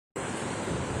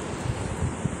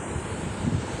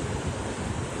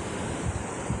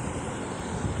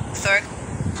thoracic.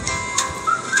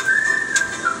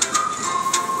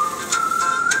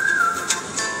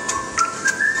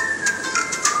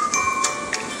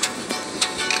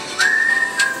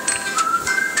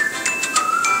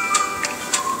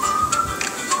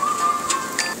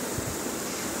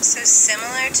 So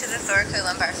similar to the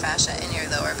thoracolumbar fascia in your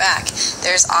lower back,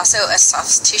 there's also a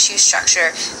soft tissue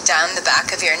structure down the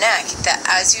back of your neck that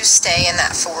as you stay in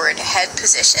that forward head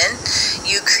position,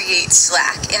 you create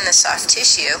slack in the soft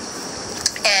tissue.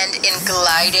 And in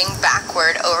gliding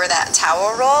backward over that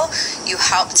towel roll, you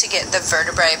help to get the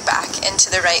vertebrae back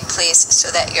into the right place so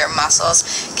that your muscles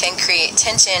can create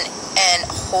tension and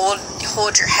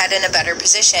hold your head in a better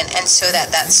position, and so that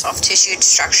that soft tissue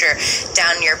structure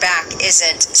down your back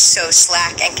isn't so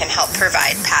slack and can help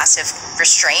provide passive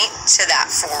restraint to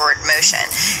that forward motion.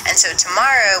 And so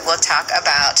tomorrow we'll talk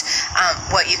about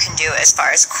what you can do as far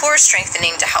as core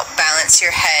strengthening to help balance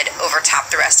your head over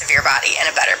top the rest of your body in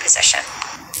a better position.